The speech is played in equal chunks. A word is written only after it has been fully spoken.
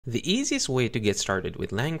The easiest way to get started with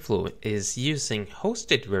Langflow is using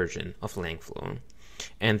hosted version of Langflow.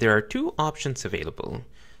 And there are two options available.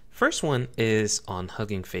 First one is on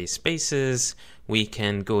Hugging Face Spaces. We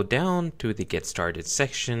can go down to the Get Started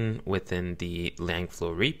section within the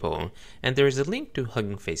Langflow repo, and there is a link to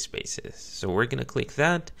Hugging Face Spaces. So we're going to click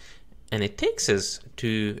that, and it takes us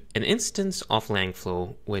to an instance of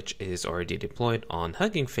Langflow, which is already deployed on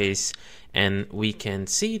Hugging Face, and we can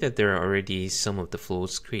see that there are already some of the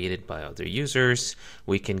flows created by other users.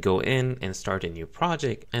 We can go in and start a new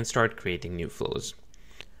project and start creating new flows.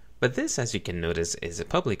 But this, as you can notice, is a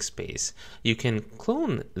public space. You can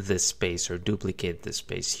clone this space or duplicate this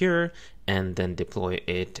space here and then deploy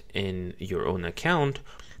it in your own account.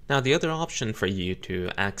 Now, the other option for you to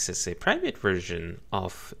access a private version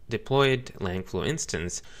of deployed Langflow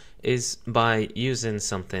instance is by using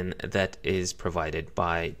something that is provided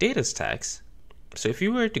by DataStax. So if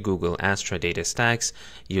you were to Google Astra DataStax,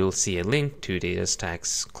 you'll see a link to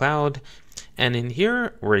DataStax Cloud. And in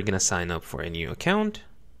here, we're going to sign up for a new account.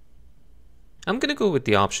 I'm going to go with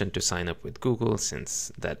the option to sign up with Google,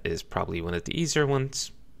 since that is probably one of the easier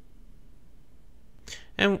ones.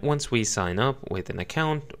 And once we sign up with an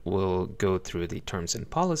account, we'll go through the terms and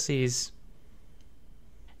policies.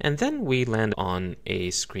 And then we land on a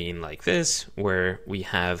screen like this, where we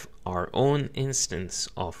have our own instance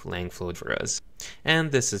of Langflow for us.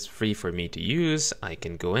 And this is free for me to use. I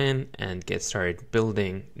can go in and get started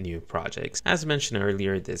building new projects. As mentioned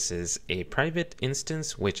earlier, this is a private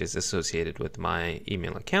instance, which is associated with my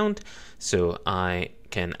email account. So I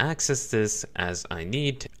can access this as I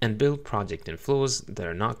need and build project and flows that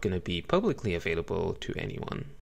are not going to be publicly available to anyone.